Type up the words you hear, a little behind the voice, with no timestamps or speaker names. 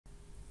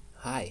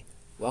Hi,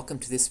 welcome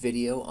to this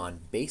video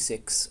on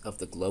basics of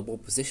the Global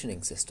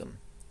Positioning System,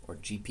 or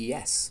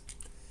GPS.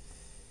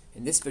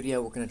 In this video,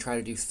 we're going to try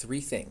to do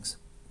three things.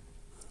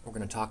 We're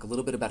going to talk a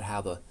little bit about how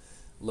the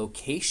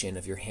location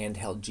of your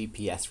handheld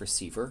GPS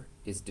receiver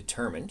is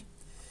determined.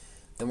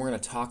 Then we're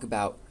going to talk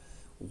about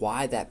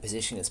why that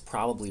position is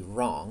probably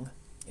wrong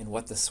and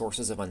what the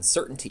sources of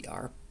uncertainty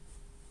are.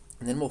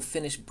 And then we'll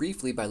finish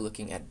briefly by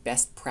looking at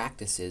best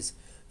practices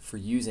for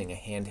using a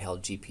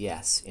handheld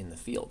GPS in the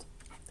field.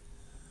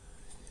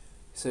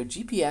 So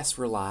GPS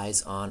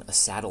relies on a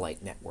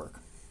satellite network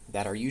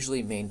that are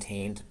usually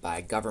maintained by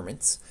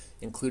governments,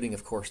 including,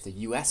 of course, the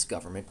U.S.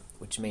 government,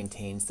 which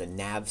maintains the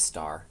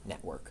Navstar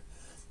network.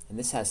 And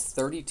this has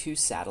 32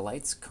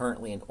 satellites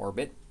currently in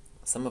orbit.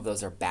 Some of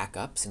those are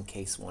backups in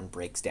case one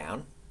breaks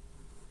down.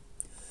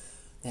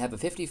 They have a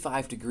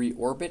 55-degree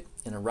orbit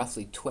and a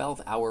roughly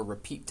 12-hour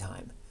repeat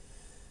time.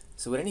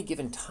 So at any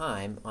given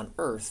time on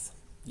Earth,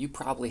 you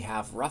probably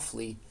have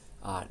roughly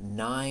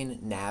 9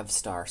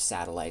 Navstar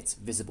satellites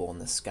visible in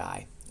the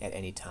sky at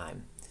any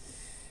time.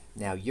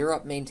 Now,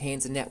 Europe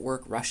maintains a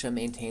network, Russia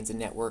maintains a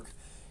network,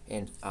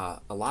 and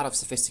a lot of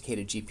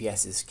sophisticated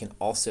GPSs can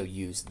also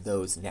use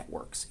those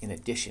networks in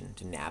addition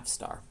to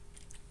Navstar.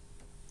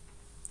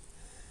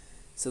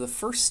 So the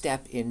first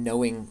step in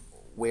knowing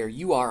where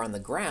you are on the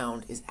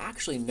ground is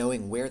actually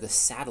knowing where the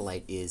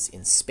satellite is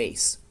in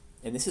space.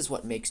 And this is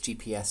what makes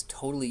GPS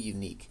totally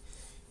unique.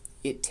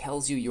 It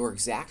tells you your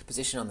exact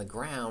position on the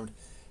ground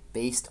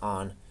based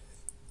on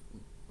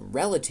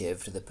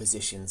relative to the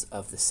positions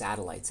of the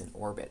satellites in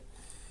orbit.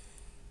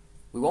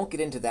 We won't get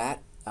into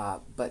that,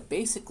 but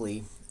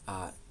basically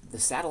the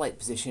satellite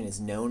position is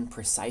known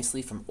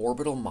precisely from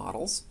orbital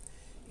models,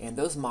 and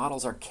those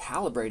models are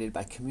calibrated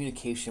by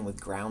communication with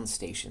ground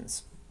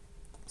stations.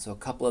 So a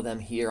couple of them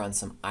here on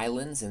some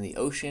islands in the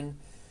ocean,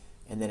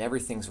 and then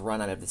everything's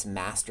run out of this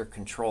master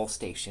control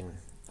station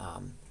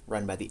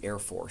run by the Air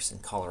Force in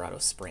Colorado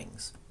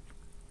Springs.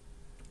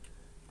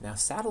 Now,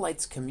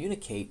 satellites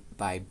communicate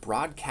by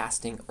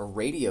broadcasting a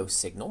radio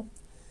signal,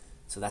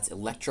 so that's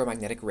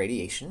electromagnetic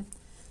radiation,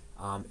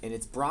 and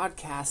it's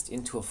broadcast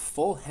into a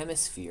full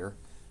hemisphere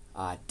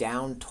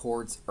down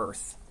towards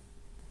Earth.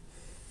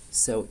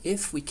 So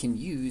if we can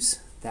use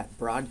that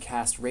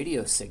broadcast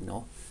radio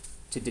signal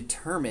to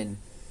determine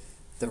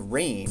the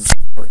range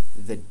or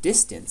the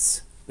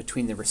distance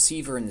between the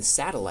receiver and the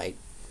satellite,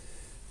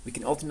 we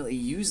can ultimately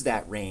use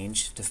that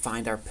range to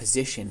find our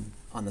position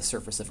on the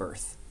surface of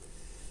Earth.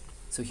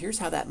 So here's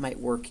how that might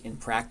work in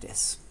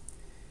practice.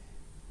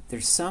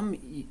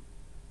 If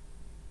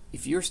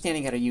you're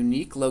standing at a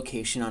unique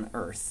location on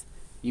Earth,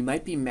 you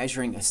might be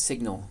measuring a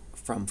signal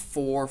from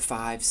 4,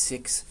 5,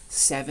 6,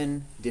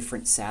 7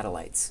 different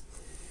satellites.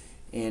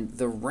 And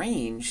the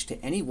range to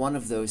any one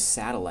of those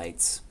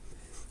satellites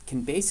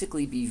can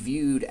basically be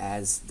viewed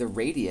as the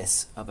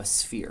radius of a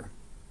sphere.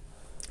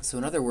 So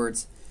in other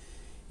words,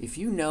 if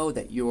you know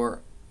that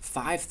you're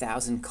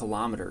 5,000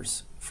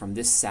 kilometers from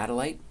this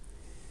satellite,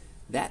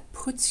 that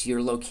puts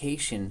your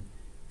location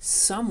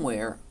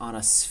somewhere on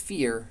a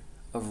sphere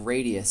of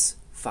radius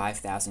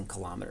 5,000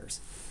 kilometers.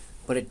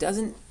 But it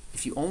doesn't,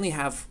 if you only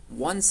have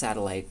one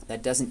satellite,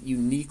 that doesn't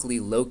uniquely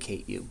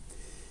locate you.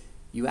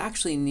 You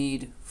actually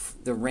need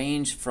the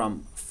range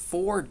from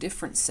 4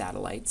 different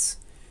satellites,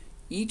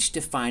 each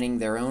defining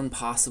their own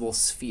possible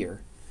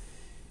sphere.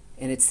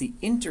 And it's the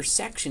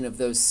intersection of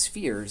those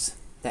spheres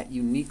that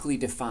uniquely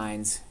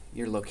defines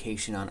your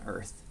location on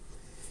Earth.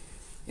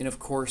 And of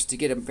course, to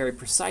get a very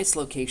precise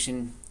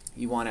location,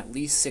 you want at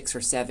least 6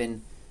 or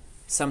 7,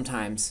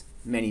 sometimes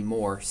many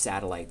more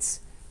satellites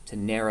to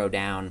narrow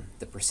down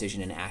the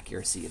precision and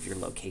accuracy of your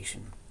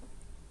location.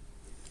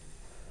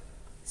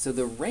 So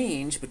the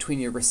range between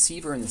your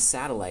receiver and the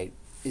satellite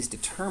is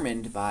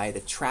determined by the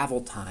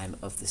travel time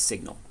of the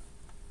signal.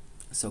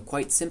 So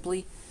quite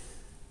simply,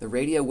 the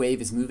radio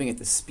wave is moving at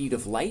the speed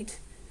of light,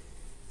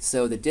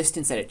 so the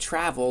distance that it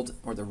traveled,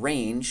 or the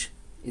range,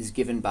 is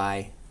given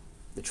by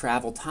the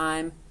travel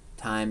time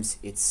times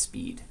its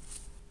speed.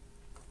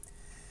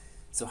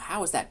 So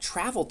how is that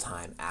travel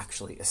time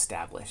actually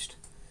established?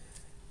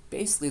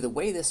 Basically, the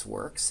way this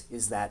works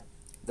is that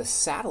the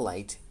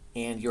satellite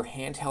and your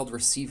handheld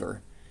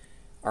receiver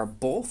are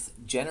both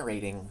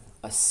generating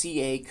a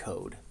CA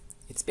code.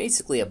 It's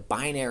basically a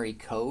binary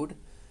code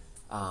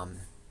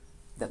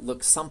that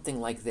looks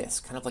something like this,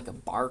 kind of like a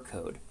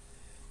barcode.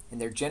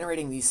 And they're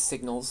generating these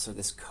signals, or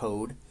this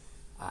code,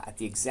 at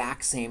the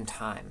exact same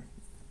time.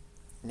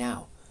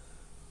 Now,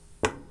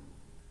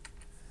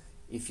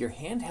 if your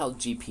handheld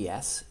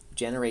GPS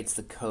generates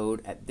the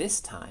code at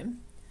this time,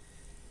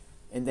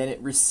 and then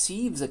it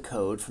receives a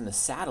code from the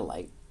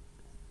satellite,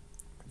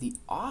 the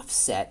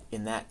offset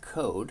in that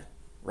code,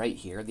 right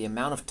here, the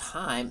amount of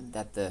time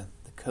that the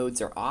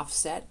codes are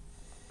offset,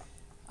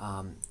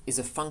 is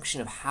a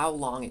function of how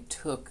long it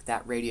took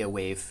that radio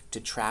wave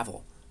to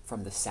travel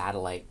from the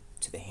satellite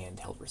to the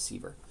handheld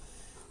receiver.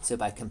 So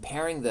by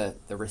comparing the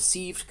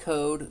received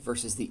code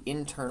versus the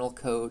internal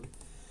code,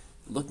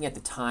 looking at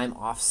the time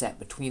offset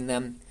between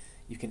them,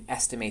 you can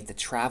estimate the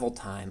travel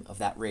time of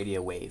that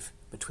radio wave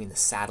between the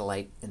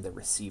satellite and the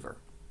receiver.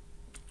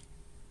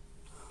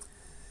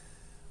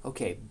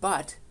 Okay,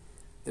 but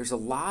there's a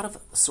lot of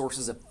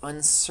sources of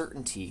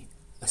uncertainty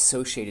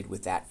associated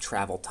with that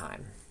travel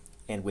time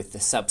and with the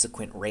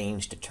subsequent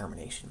range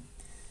determination.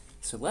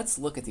 So let's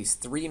look at these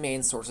three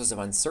main sources of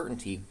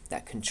uncertainty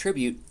that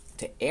contribute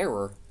to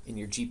error in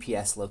your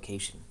GPS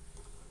location.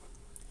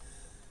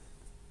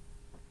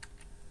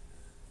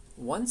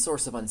 One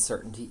source of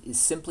uncertainty is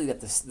simply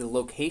that the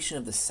location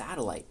of the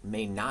satellite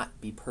may not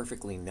be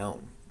perfectly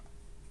known.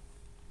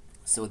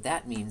 So what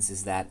that means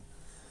is that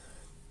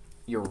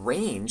your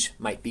range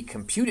might be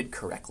computed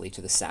correctly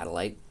to the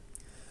satellite,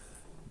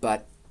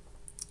 but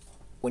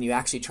when you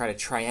actually try to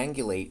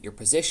triangulate your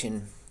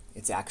position,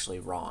 it's actually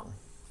wrong.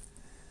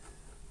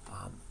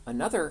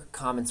 Another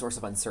common source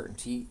of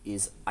uncertainty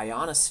is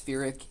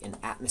ionospheric and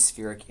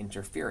atmospheric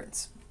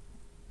interference.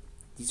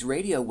 These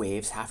radio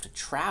waves have to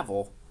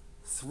travel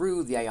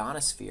through the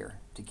ionosphere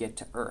to get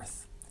to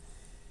Earth.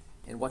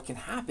 And what can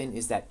happen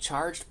is that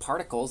charged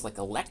particles like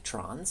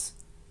electrons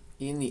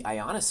in the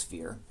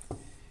ionosphere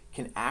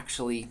can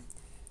actually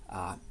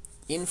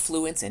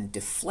influence and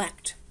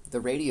deflect the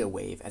radio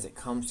wave as it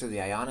comes through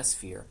the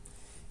ionosphere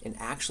and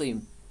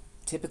actually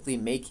typically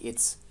make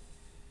its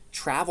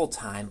travel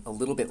time a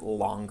little bit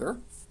longer,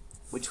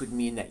 which would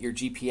mean that your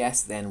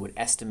GPS then would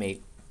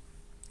estimate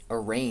a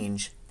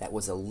range that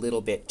was a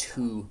little bit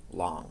too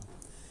long.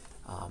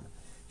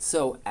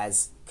 So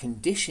as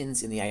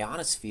conditions in the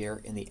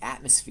ionosphere and the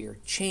atmosphere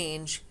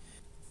change,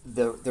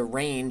 the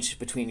range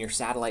between your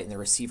satellite and the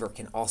receiver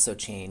can also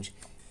change,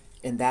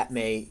 and that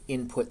may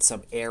input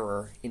some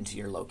error into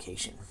your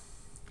location.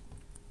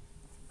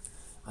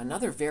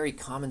 Another very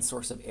common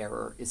source of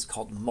error is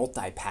called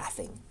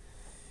multipathing.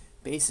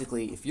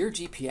 Basically, if your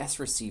GPS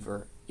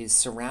receiver is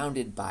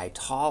surrounded by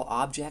tall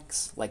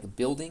objects like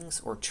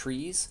buildings or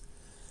trees,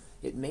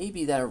 it may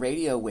be that a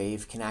radio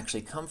wave can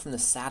actually come from the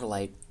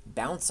satellite,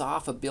 bounce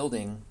off a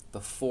building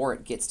before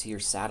it gets to your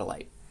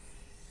satellite.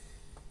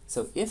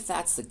 So if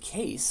that's the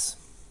case,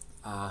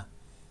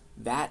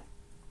 that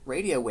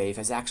radio wave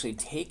has actually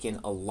taken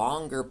a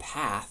longer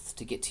path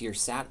to get to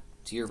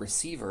your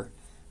receiver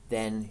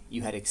than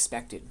you had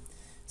expected.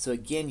 So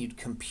again, you'd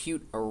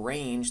compute a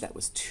range that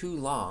was too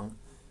long,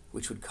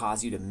 which would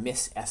cause you to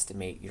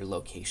misestimate your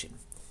location.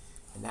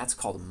 And that's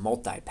called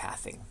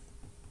multipathing.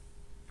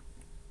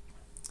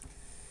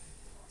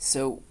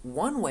 So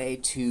one way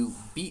to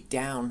beat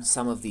down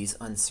some of these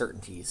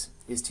uncertainties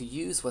is to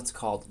use what's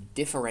called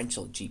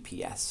differential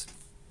GPS.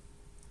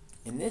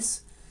 And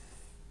this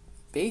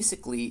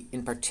basically,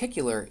 in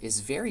particular, is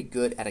very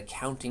good at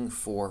accounting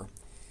for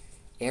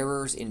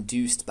errors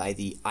induced by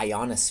the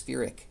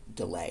ionospheric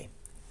delay.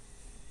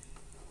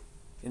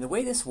 And the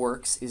way this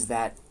works is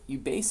that you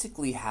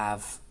basically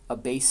have a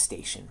base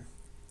station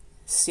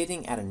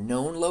sitting at a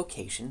known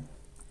location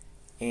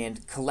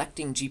and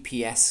collecting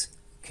GPS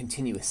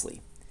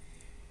continuously.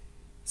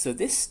 So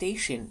this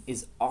station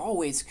is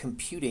always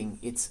computing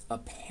its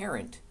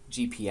apparent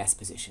GPS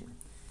position.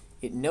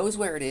 It knows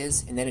where it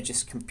is, and then it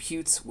just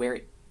computes where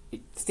it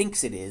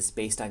thinks it is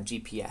based on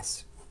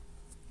GPS.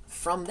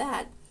 From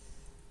that,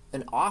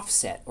 an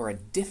offset or a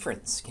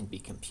difference can be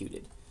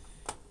computed.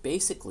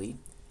 Basically,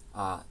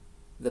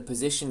 the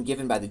position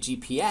given by the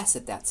GPS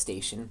at that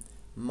station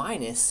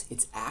minus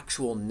its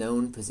actual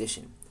known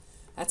position.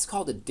 That's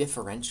called a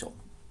differential.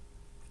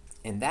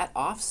 And that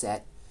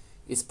offset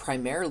is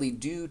primarily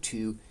due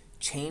to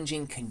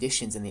changing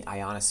conditions in the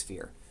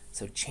ionosphere,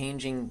 so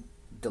changing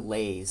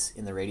delays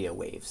in the radio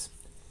waves.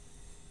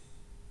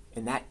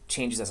 And that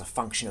changes as a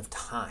function of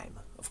time,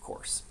 of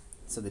course.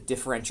 So the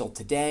differential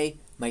today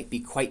might be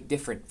quite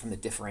different from the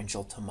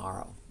differential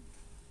tomorrow.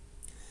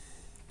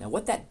 Now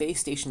what that base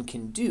station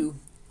can do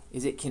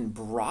is it can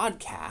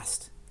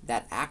broadcast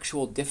that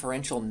actual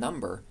differential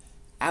number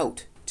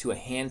out to a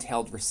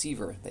handheld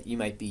receiver that you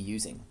might be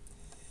using.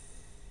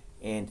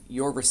 And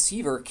your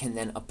receiver can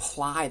then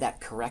apply that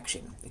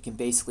correction. It can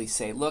basically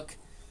say, look,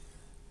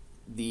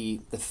 the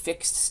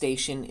fixed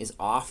station is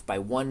off by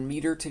 1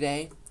 meter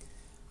today.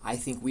 I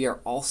think we are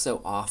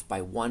also off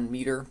by 1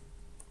 meter.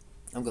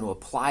 I'm going to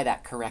apply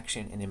that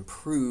correction and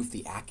improve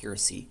the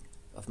accuracy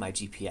of my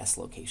GPS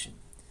location.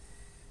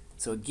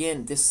 So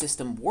again, this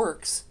system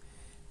works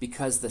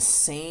because the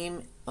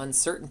same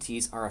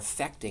uncertainties are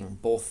affecting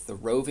both the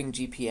roving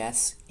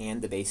GPS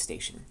and the base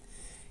station.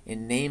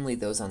 And namely,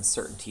 those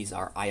uncertainties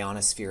are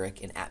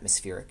ionospheric and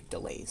atmospheric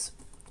delays.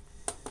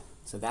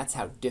 So that's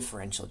how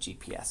differential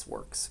GPS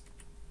works.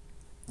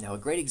 Now, a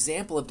great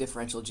example of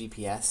differential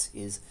GPS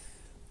is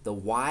the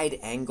wide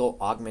angle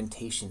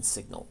augmentation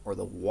signal, or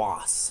the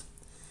WAAS.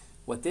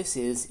 What this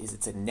is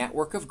it's a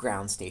network of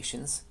ground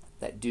stations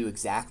that do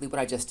exactly what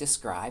I just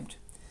described,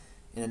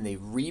 and then they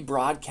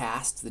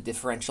rebroadcast the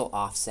differential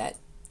offset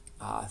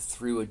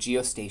through a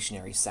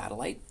geostationary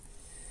satellite.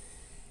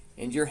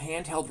 And your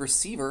handheld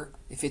receiver,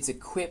 if it's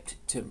equipped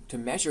to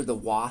measure the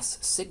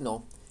WAAS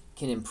signal,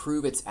 can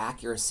improve its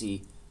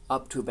accuracy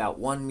up to about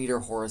 1 meter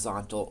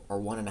horizontal or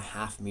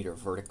 1.5 meter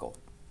vertical.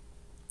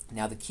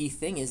 Now the key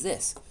thing is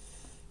this: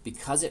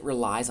 Because it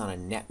relies on a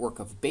network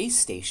of base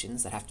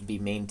stations that have to be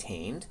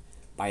maintained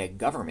by a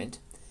government,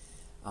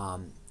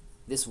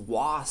 this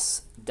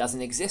WAAS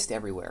doesn't exist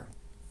everywhere.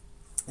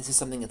 This is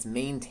something that's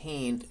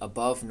maintained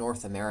above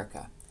North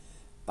America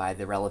by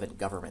the relevant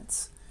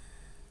governments.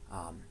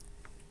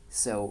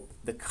 So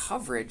the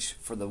coverage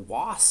for the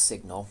WAAS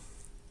signal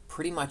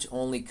pretty much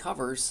only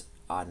covers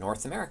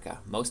North America,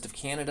 most of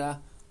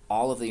Canada,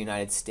 all of the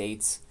United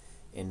States,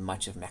 and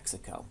much of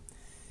Mexico.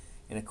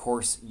 And of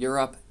course,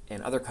 Europe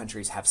and other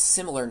countries have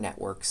similar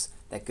networks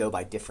that go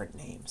by different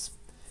names.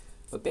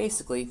 But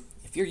basically,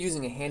 if you're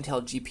using a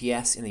handheld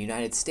GPS in the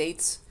United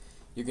States,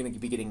 you're going to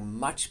be getting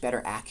much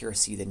better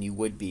accuracy than you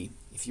would be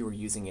if you were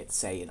using it,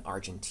 say, in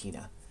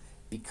Argentina,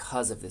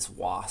 because of this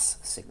WAAS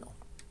signal.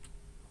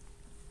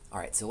 All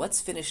right, so let's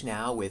finish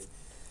now with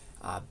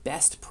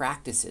best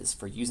practices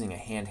for using a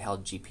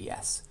handheld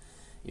GPS.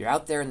 You're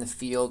out there in the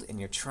field and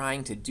you're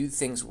trying to do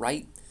things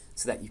right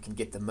so that you can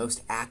get the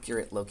most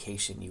accurate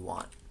location you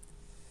want.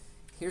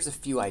 Here's a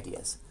few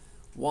ideas.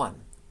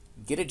 1,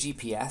 get a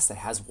GPS that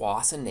has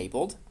WAAS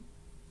enabled.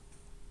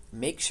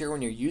 Make sure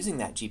when you're using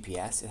that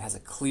GPS it has a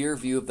clear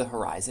view of the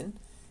horizon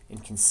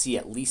and can see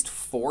at least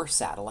 4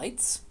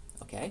 satellites.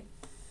 Okay?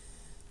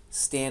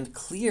 Stand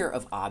clear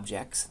of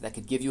objects that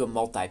could give you a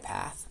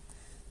multipath.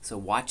 So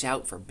watch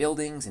out for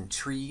buildings and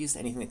trees,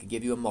 anything that could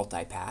give you a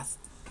multipath.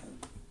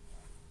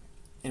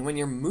 And when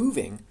you're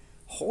moving,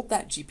 hold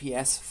that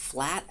GPS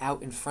flat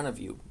out in front of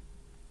you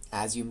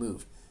as you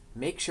move.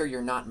 Make sure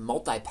you're not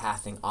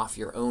multipathing off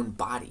your own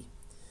body.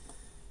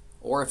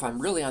 Or if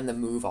I'm really on the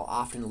move, I'll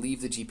often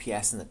leave the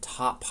GPS in the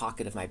top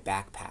pocket of my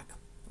backpack,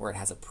 where it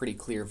has a pretty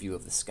clear view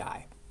of the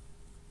sky.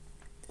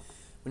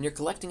 When you're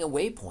collecting a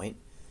waypoint,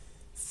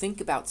 think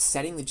about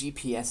setting the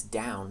GPS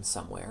down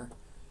somewhere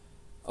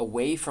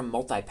away from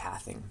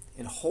multipathing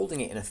and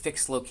holding it in a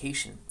fixed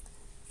location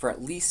for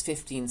at least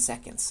 15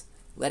 seconds.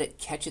 Let it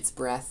catch its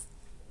breath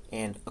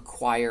and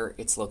acquire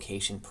its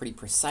location pretty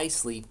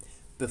precisely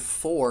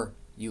before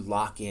you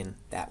lock in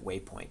that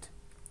waypoint.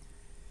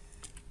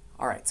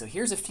 All right, so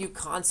here's a few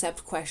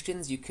concept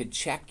questions you could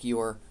check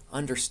your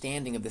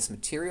understanding of this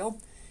material,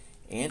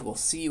 and we'll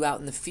see you out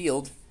in the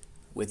field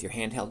with your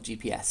handheld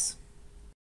GPS.